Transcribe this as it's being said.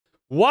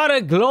What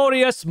a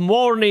glorious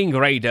morning,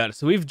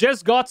 Raiders. We've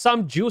just got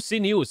some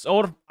juicy news.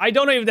 Or, I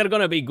don't know if they're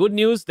gonna be good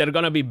news, they're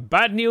gonna be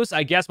bad news.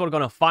 I guess we're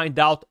gonna find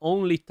out.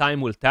 Only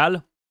time will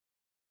tell.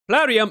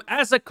 Plarium,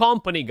 as a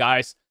company,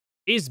 guys,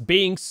 is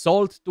being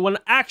sold to an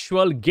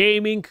actual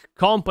gaming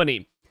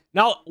company.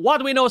 Now,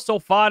 what we know so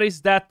far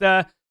is that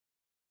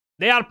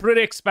they are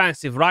pretty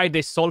expensive, right?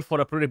 They sold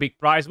for a pretty big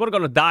price. We're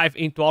gonna dive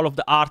into all of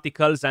the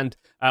articles and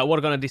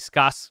we're gonna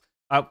discuss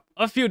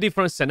a few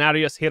different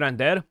scenarios here and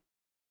there.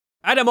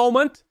 At the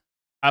moment,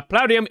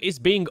 Plarium is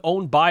being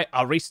owned by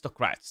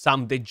aristocrats,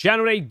 some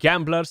degenerate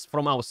gamblers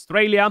from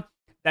Australia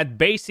that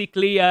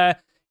basically,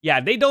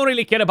 they don't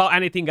really care about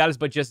anything else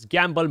but just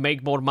gamble,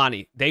 make more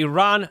money. They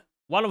run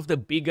one of the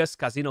biggest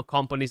casino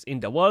companies in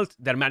the world.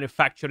 They're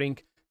manufacturing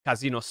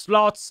casino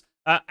slots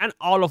and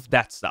all of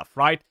that stuff,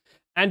 right?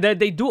 And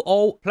they do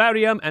own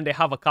Plarium, and they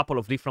have a couple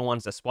of different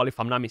ones as well, if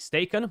I'm not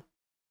mistaken.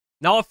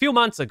 Now, a few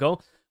months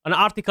ago, an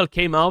article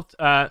came out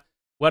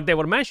where they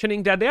were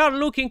mentioning that they are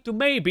looking to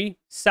maybe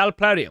sell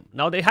Plarium.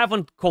 Now, they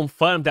haven't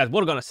confirmed that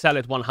we're going to sell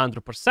it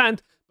 100%,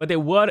 but they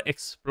were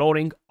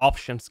exploring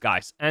options,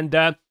 guys. And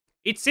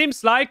it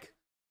seems like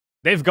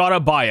they've got a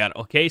buyer,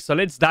 okay? So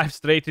let's dive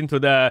straight into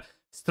the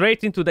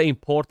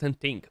important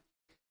thing.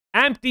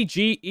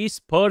 MTG is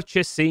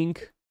purchasing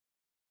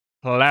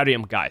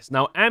Plarium, guys.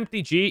 Now,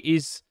 MTG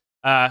is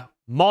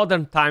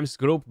Modern Times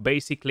Group,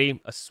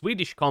 basically a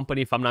Swedish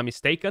company, if I'm not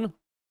mistaken.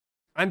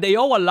 And they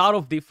own a lot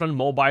of different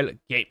mobile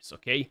games,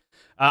 okay?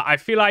 I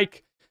feel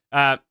like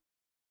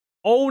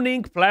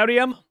owning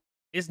Plarium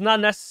is not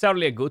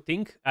necessarily a good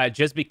thing,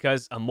 just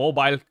because a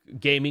mobile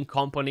gaming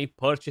company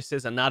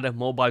purchases another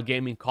mobile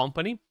gaming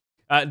company.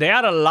 There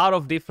are a lot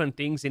of different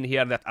things in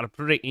here that are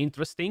pretty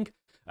interesting.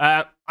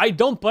 I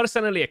don't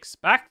personally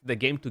expect the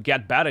game to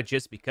get better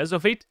just because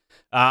of it.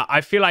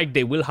 I feel like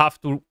they will have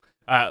to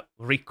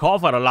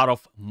recover a lot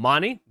of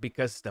money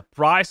because the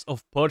price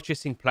of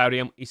purchasing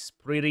Plarium is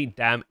pretty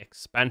damn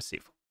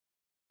expensive.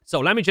 So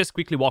let me just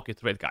quickly walk you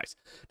through it, guys.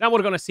 Now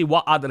we're going to see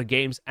what other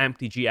games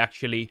MTG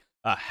actually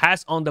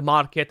has on the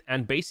market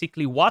and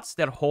basically what's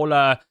their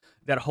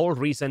whole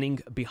reasoning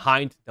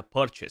behind the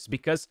purchase.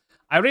 Because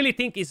I really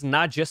think it's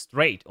not just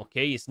Raid,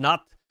 okay? It's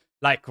not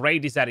like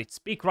Raid is at its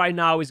peak right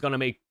now. It's going to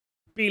make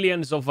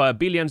billions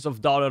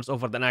of dollars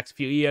over the next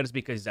few years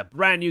because it's a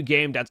brand new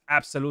game that's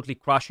absolutely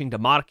crushing the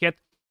market.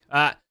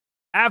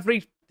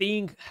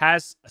 Everything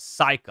has a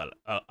cycle,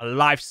 a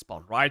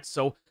lifespan, right?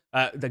 So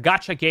the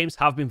gacha games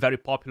have been very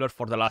popular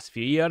for the last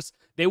few years.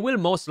 They will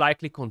most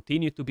likely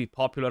continue to be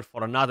popular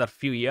for another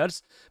few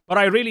years, but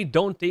I really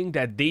don't think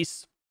that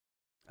this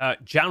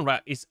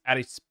genre is at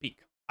its peak.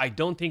 I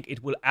don't think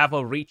it will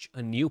ever reach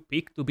a new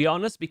peak, to be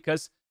honest,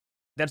 because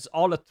that's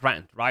all a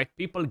trend, right?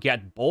 People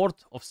get bored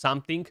of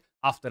something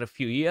after a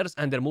few years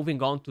and they're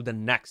moving on to the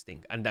next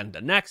thing. And then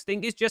the next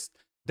thing is just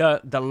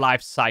the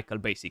life cycle,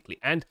 basically.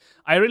 And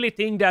I really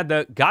think that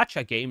the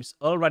gacha games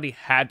already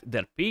had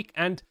their peak.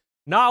 And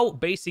now,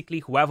 basically,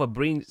 whoever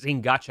brings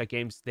in gacha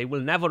games, they will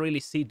never really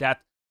see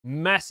that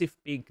massive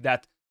peak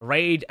that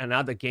Raid and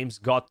other games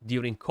got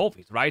during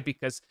COVID, right?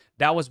 Because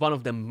that was one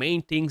of the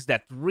main things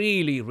that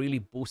really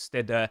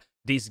boosted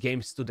these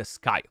games to the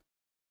sky.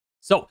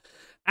 So,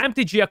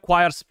 MTG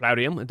acquires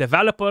Plarium,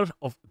 developer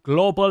of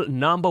global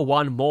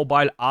 #1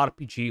 mobile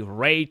RPG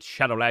Raid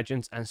Shadow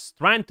Legends, and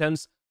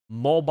strengthens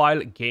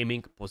mobile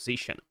gaming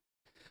position.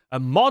 A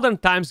Modern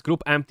Times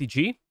Group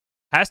MTG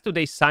has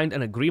today signed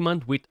an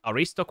agreement with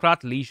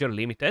Aristocrat Leisure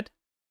Limited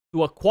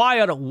to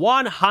acquire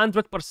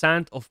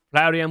 100% of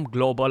Plarium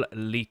Global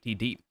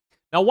Ltd.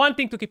 Now, one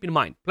thing to keep in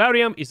mind,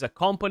 Plarium is a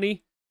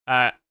company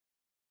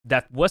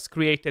that was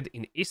created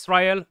in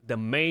Israel. The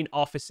main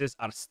offices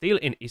are still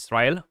in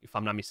Israel, if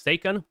I'm not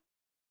mistaken.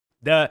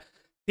 The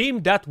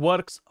team that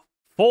works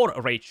for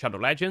Raid Shadow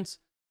Legends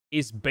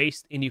is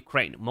based in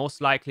Ukraine. Most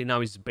likely now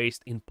is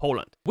based in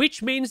Poland.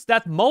 Which means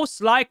that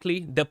most likely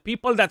the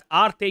people that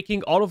are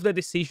taking all of the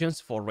decisions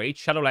for Raid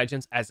Shadow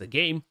Legends as a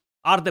game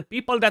are the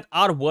people that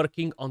are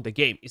working on the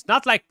game. It's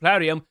not like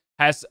Plarium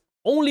has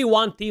only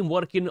one team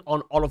working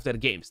on all of their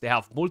games. They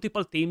have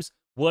multiple teams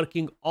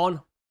working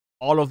on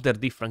all of their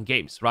different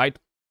games, right?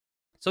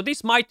 So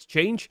this might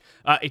change.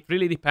 It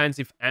really depends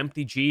if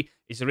MTG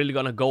is really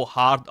going to go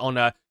hard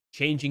on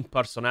changing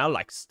personnel,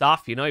 like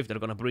staff, you know, if they're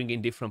going to bring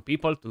in different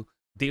people to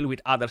deal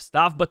with other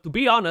stuff. But to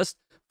be honest,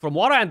 from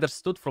what I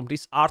understood from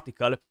this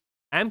article,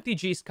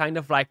 MTG is kind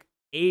of like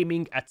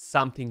aiming at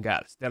something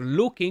else. They're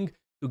looking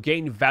to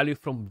gain value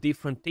from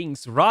different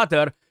things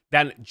rather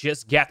than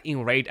just get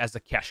in Raid as a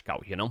cash cow,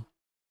 you know?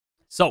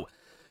 So,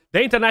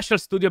 the international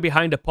studio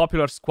behind the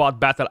popular squad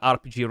battle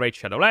RPG Raid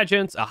Shadow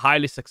Legends, a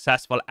highly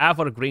successful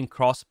evergreen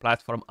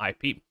cross-platform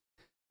IP.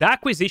 The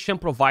acquisition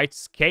provides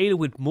scale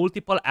with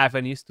multiple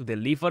avenues to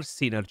deliver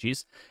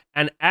synergies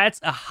and adds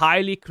a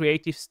highly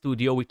creative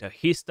studio with a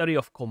history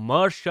of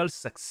commercial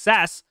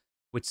success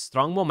with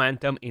strong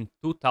momentum in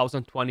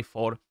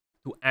 2024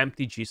 to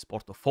MTG's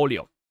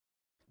portfolio.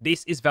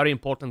 This is very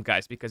important,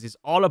 guys, because it's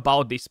all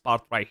about this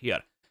part right here.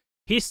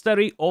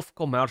 History of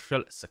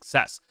commercial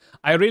success.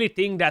 I really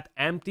think that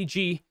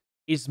MTG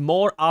is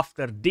more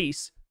after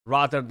this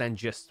rather than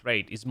just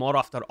Raid. It's more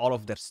after all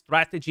of their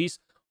strategies,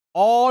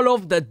 all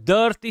of the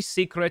dirty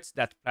secrets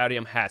that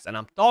Plarium has. And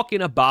I'm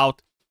talking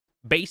about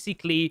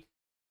basically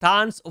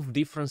tons of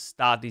different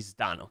studies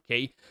done,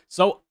 okay?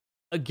 So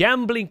a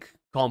gambling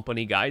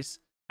company, guys,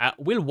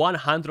 will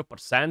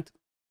 100%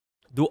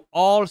 do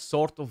all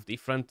sort of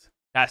different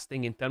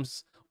testing in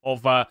terms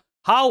of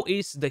how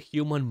is the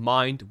human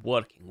mind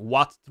working,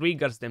 what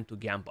triggers them to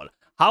gamble,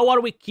 how are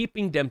we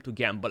keeping them to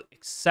gamble,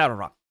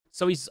 etc.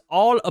 So it's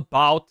all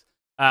about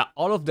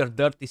all of their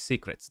dirty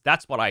secrets.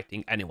 That's what I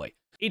think anyway.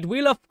 It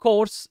will, of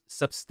course,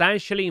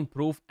 substantially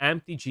improve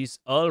MTG's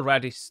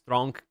already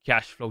strong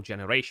cash flow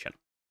generation.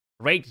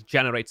 Raid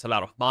generates a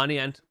lot of money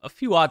and a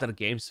few other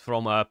games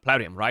from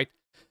Plarium, right?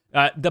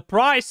 The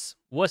price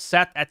was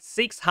set at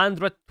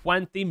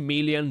 $620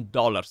 million,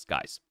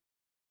 guys.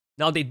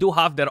 Now, they do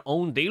have their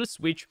own deals,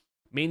 which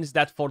means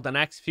that for the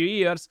next few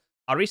years,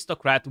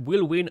 Aristocrat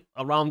will win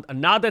around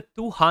another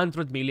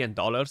 $200 million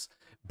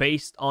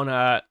based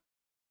on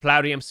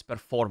Plarium's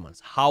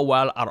performance. How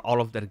well are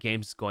all of their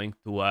games going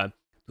to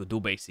do,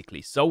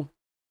 basically? So,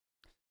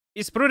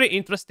 it's pretty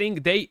interesting.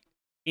 They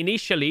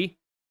initially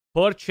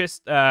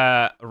purchased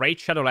Raid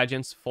Shadow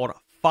Legends for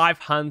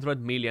 $500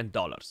 million.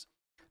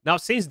 Now,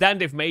 since then,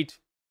 they've made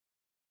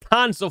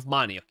tons of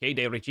money, okay?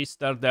 They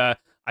registered, I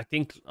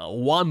think,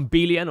 1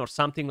 billion or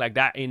something like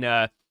that in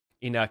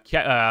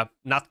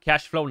not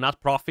cash flow, not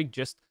profit,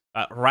 just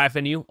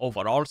revenue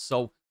overall.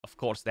 So, of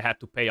course, they had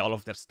to pay all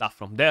of their stuff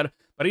from there.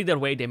 But either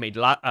way, they made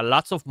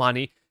lots of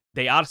money.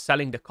 They are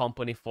selling the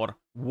company for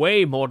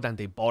way more than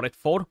they bought it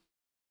for,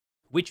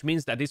 which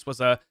means that this was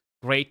a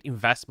great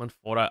investment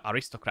for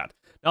Aristocrat.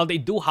 Now, they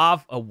do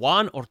have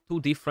one or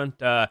two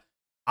different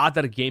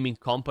other gaming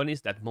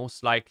companies that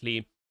most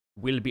likely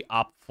will be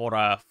up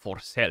for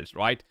sales,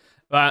 right?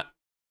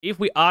 If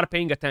we are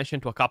paying attention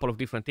to a couple of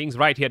different things,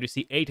 right here you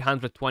see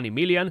 820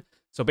 million.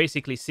 So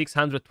basically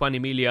 620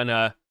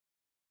 million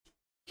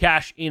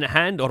cash in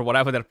hand or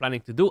whatever they're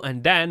planning to do.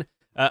 And then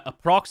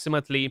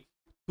approximately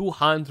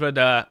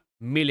 $200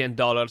 million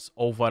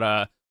over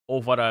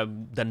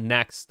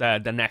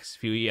the next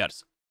few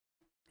years.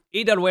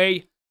 Either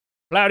way,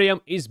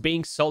 Plarium is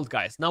being sold,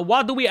 guys. Now,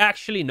 what do we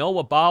actually know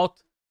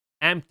about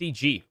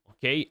MTG?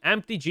 Okay,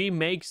 MTG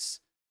makes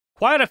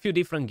quite a few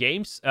different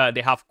games.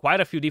 They have quite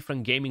a few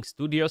different gaming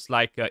studios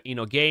like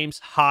InnoGames,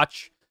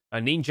 Hutch,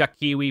 Ninja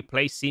Kiwi,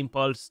 Play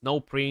Simple,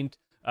 Snowprint,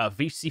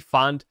 VC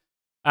Fund.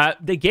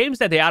 The games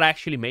that they are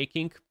actually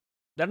making,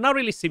 they're not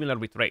really similar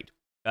with Raid.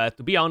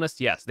 To be honest,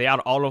 yes, they are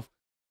all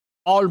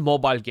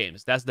mobile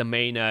games. That's the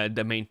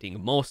main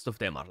thing. Most of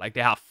them are like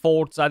they have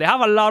Forza. They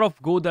have a lot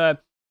of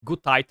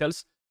good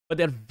titles, but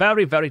they're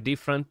very, very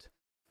different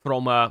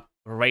from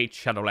Raid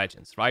Shadow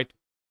Legends, right?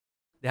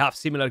 They have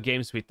similar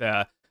games with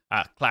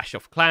Clash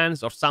of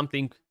Clans or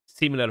something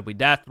similar with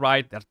that,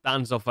 right? There are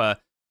tons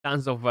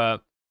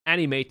of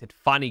animated,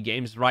 funny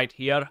games right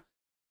here,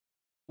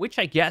 which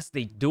I guess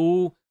they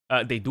do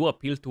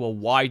appeal to a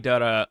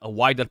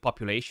wider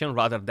population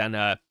rather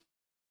than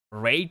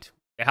Raid.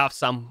 They have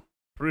some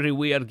pretty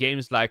weird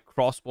games like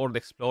Crossword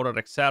Explorer,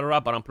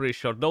 etc., but I'm pretty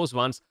sure those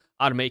ones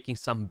are making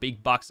some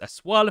big bucks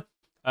as well.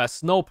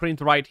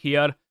 Snowprint right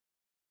here.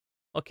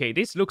 Okay,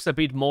 this looks a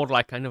bit more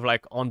like kind of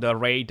like on the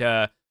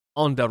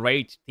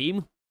Raid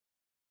team.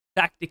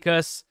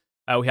 Tacticus.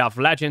 We have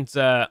Legends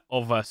of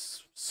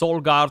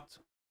Soulguard,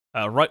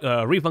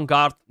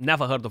 Rivenguard.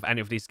 Never heard of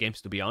any of these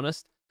games, to be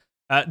honest.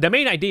 The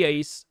main idea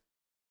is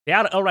they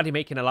are already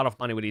making a lot of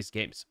money with these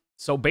games.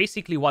 So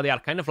basically what they are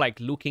kind of like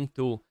looking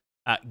to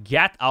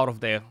get out of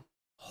the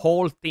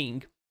whole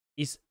thing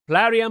is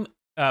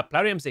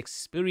Plarium's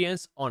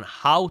experience on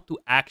how to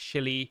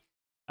actually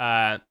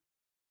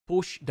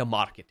push the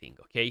marketing,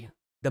 okay?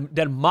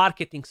 Their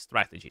marketing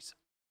strategies.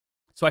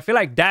 So I feel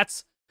like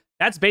that's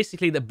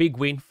basically the big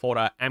win for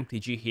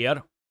MTG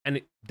here.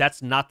 And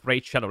that's not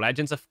Raid Shadow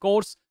Legends, of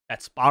course.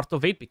 That's part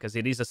of it because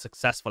it is a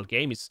successful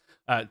game. It's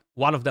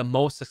one of the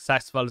most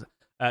successful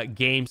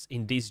games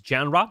in this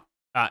genre.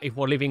 If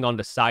we're living on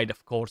the side,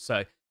 of course,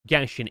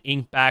 Genshin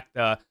Impact,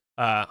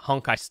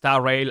 Honkai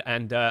Star Rail,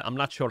 and I'm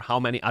not sure how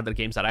many other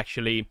games are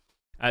actually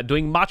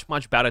doing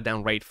much better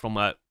than Raid from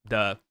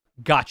the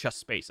gacha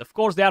space. Of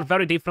course, they are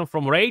very different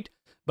from Raid,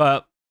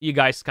 but you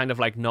guys kind of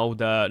like know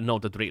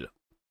the drill.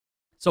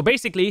 So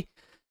basically,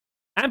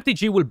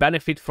 MTG will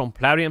benefit from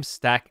Plarium's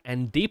stack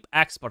and deep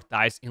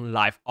expertise in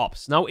live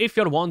ops. Now, if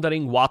you're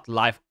wondering what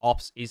live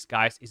ops is,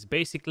 guys, it's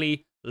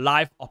basically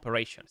live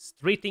operations,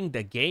 treating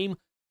the game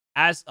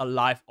as a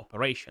live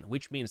operation,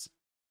 which means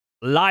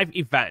live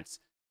events,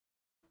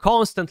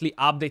 constantly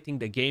updating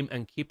the game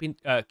and keeping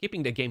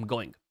the game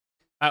going.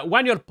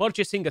 When you're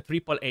purchasing a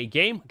AAA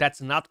game,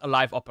 that's not a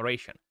live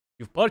operation.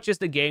 You've purchased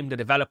the game, the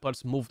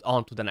developers moved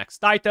on to the next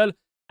title,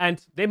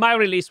 and they might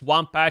release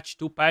one patch,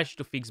 two patch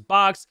to fix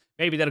bugs.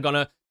 Maybe they're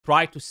gonna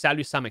try to sell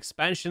you some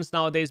expansions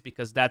nowadays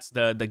because that's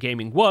the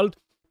gaming world,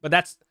 but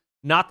that's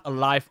not a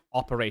live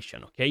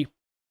operation, okay?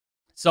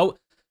 So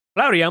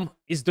Plarium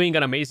is doing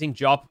an amazing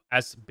job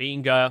as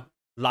being a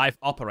live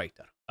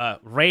operator.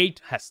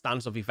 Raid has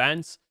tons of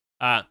events.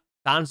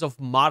 tons of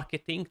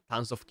marketing,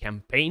 tons of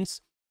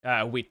campaigns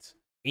with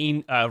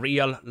in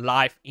real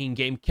life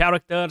in-game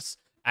characters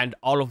and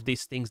all of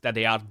these things that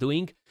they are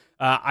doing.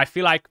 I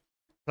feel like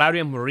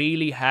Plarium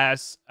really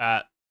has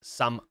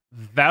some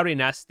very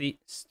nasty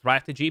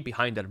strategy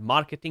behind their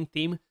marketing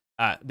team,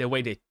 the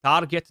way they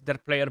target their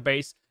player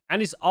base,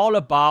 and it's all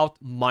about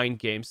mind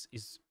games.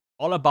 It's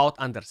all about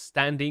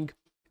understanding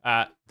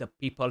the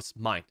people's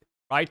mind,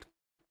 right?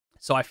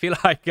 So I feel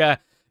like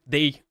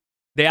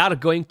they are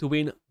going to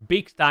win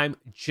big time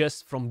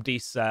just from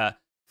this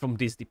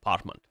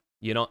department,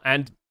 you know.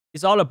 And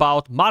it's all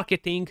about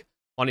marketing,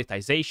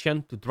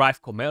 monetization to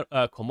drive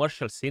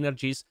commercial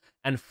synergies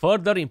and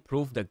further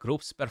improve the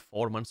group's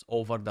performance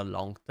over the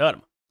long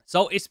term.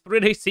 So it's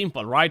pretty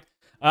simple, right?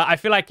 I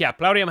feel like, yeah,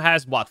 Plarium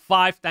has, what,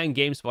 5, 10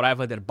 games,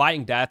 whatever, they're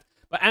buying that.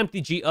 But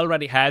MTG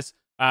already has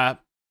 10,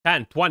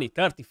 20,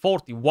 30,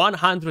 40,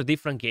 100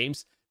 different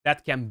games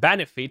that can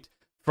benefit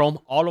from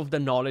all of the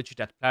knowledge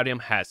that Plarium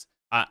has.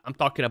 I'm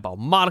talking about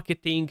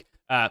marketing,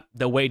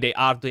 the way they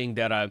are doing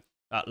their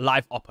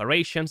live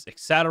operations,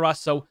 etc.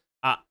 So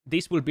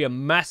this will be a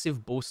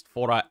massive boost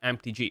for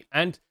MTG.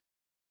 And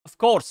of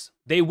course,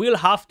 they will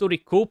have to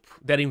recoup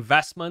their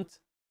investment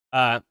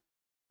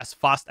as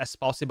fast as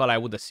possible, I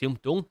would assume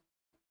too.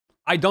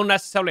 I don't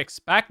necessarily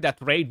expect that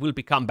Raid will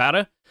become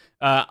better.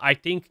 I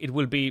think it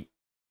will be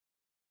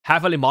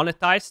heavily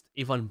monetized,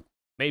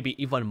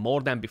 maybe even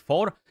more than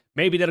before.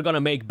 Maybe they're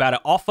gonna make better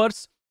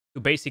offers to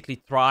basically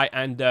try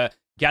and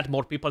get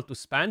more people to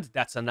spend.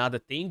 That's another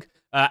thing.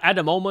 At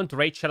the moment,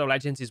 Raid Shadow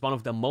Legends is one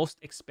of the most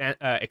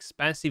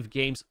expensive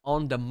games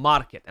on the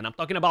market. And I'm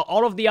talking about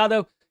all of the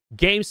other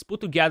games put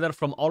together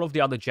from all of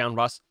the other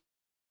genres.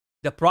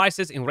 The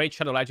prices in Raid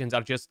Shadow Legends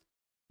are just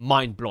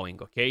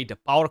mind-blowing, okay? The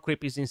power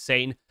creep is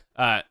insane.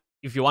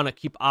 If you want to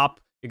keep up,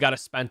 you gotta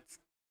spend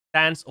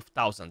tens of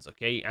thousands,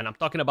 okay? And I'm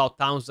talking about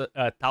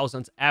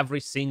thousands every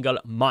single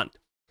month.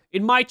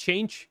 It might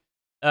change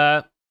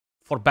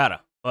for better.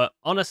 But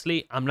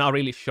honestly, I'm not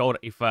really sure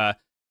if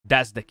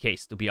that's the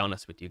case, to be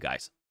honest with you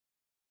guys.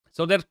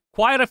 So there's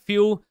quite a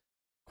few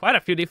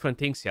different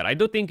things here. I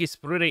do think it's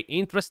pretty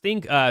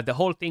interesting. The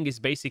whole thing is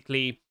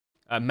basically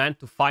meant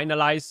to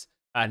finalize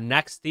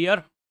next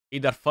year,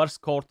 either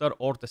first quarter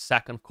or the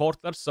second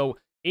quarter. So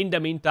in the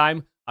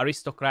meantime,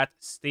 Aristocrat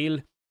still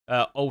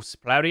owes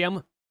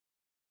Plarium.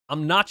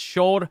 I'm not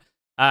sure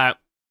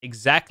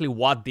exactly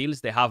what deals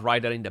they have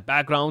right there in the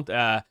background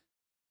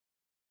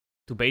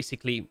to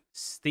basically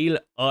still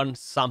earn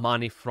some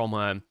money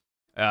from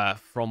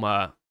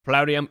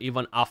Plarium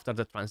even after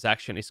the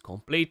transaction is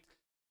complete.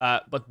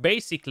 But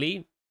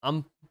basically,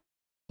 I'm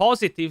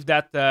positive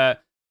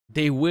that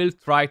they will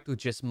try to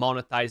just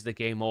monetize the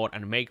game more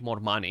and make more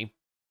money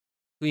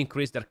to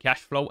increase their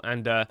cash flow.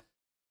 And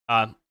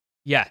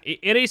yeah,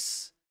 it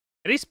is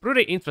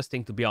pretty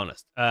interesting, to be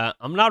honest.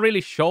 I'm not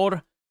really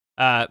sure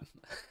how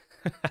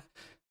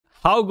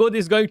good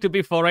it's going to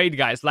be for Raid,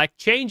 guys. Like,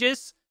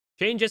 changes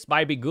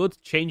might be good,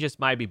 changes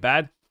might be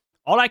bad.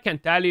 All I can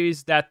tell you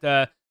is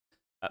that,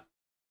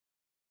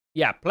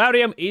 yeah,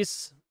 Plarium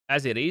is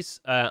as it is.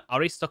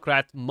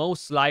 Aristocrat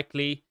most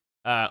likely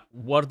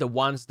were the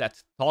ones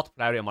that taught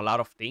Plarium a lot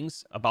of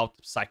things about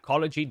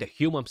psychology, the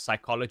human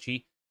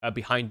psychology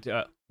behind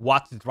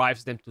what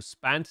drives them to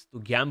spend, to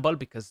gamble,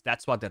 because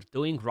that's what they're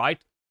doing,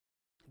 right?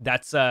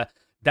 That's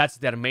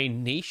their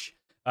main niche.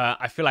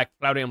 I feel like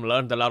Plarium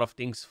learned a lot of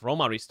things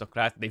from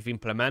Aristocrat. They've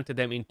implemented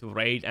them into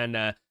Raid and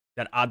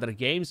their other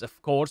games.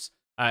 Of course,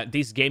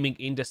 this gaming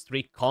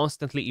industry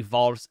constantly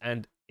evolves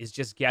and is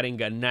just getting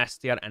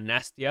nastier and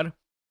nastier.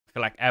 I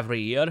feel like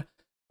every year.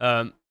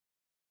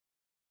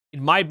 It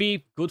might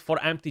be good for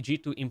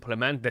MTG to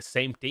implement the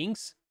same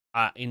things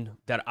in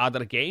their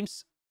other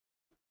games.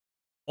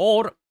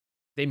 Or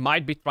they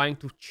might be trying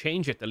to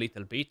change it a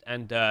little bit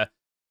and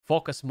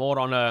focus more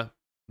on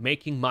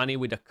making money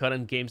with the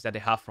current games that they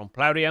have from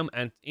Plarium,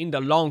 and in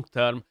the long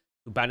term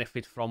to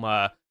benefit from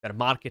their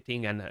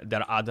marketing and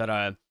their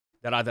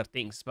other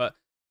things. But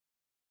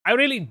I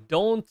really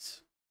don't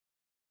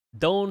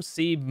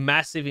see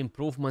massive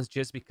improvements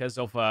just because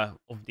of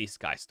these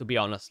guys, to be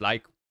honest.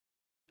 Like,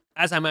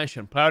 as I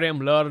mentioned,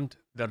 Plarium learned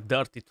their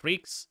dirty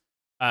tricks.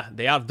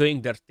 They are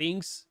doing their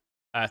things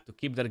to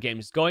keep their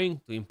games going,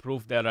 to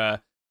improve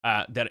their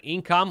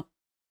income.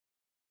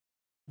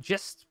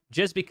 Just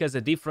because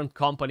a different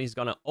company is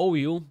gonna owe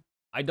you,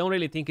 I don't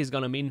really think it's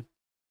gonna mean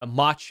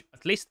much,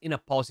 at least in a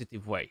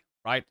positive way,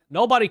 right?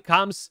 Nobody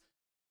comes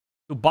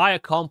to buy a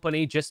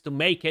company just to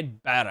make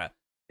it better.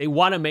 They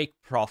want to make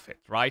profit,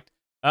 right?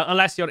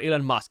 Unless you're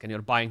Elon Musk and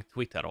you're buying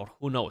Twitter, or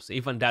who knows,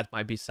 even that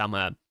might be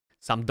some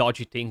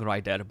dodgy thing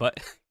right there. But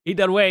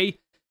either way,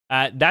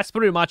 that's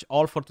pretty much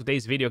all for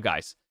today's video,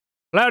 guys.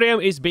 Plarium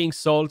is being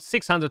sold,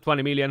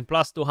 620 million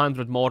plus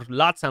 200 more,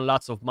 lots and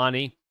lots of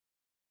money.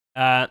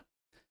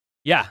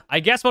 Yeah, I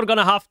guess we're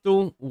gonna have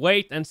to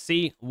wait and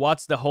see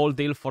what's the whole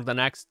deal for the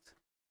next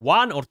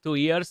 1 or 2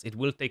 years. It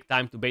will take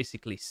time to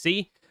basically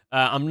see.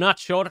 I'm not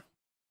sure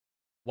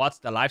what's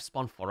the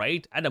lifespan for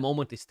Raid. At the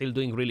moment, it's still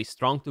doing really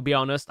strong, to be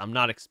honest. I'm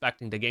not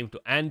expecting the game to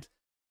end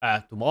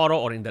tomorrow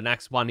or in the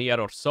next 1 year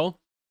or so.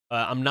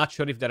 I'm not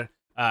sure if they're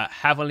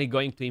heavily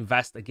going to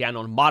invest again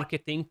on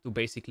marketing to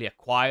basically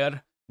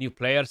acquire new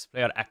players,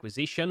 player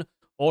acquisition,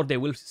 or they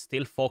will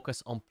still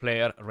focus on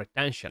player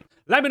retention.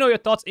 Let me know your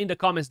thoughts in the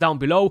comments down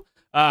below.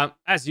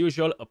 As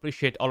usual,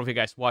 appreciate all of you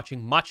guys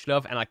watching. Much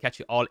love, and I'll catch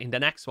you all in the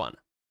next one.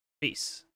 Peace.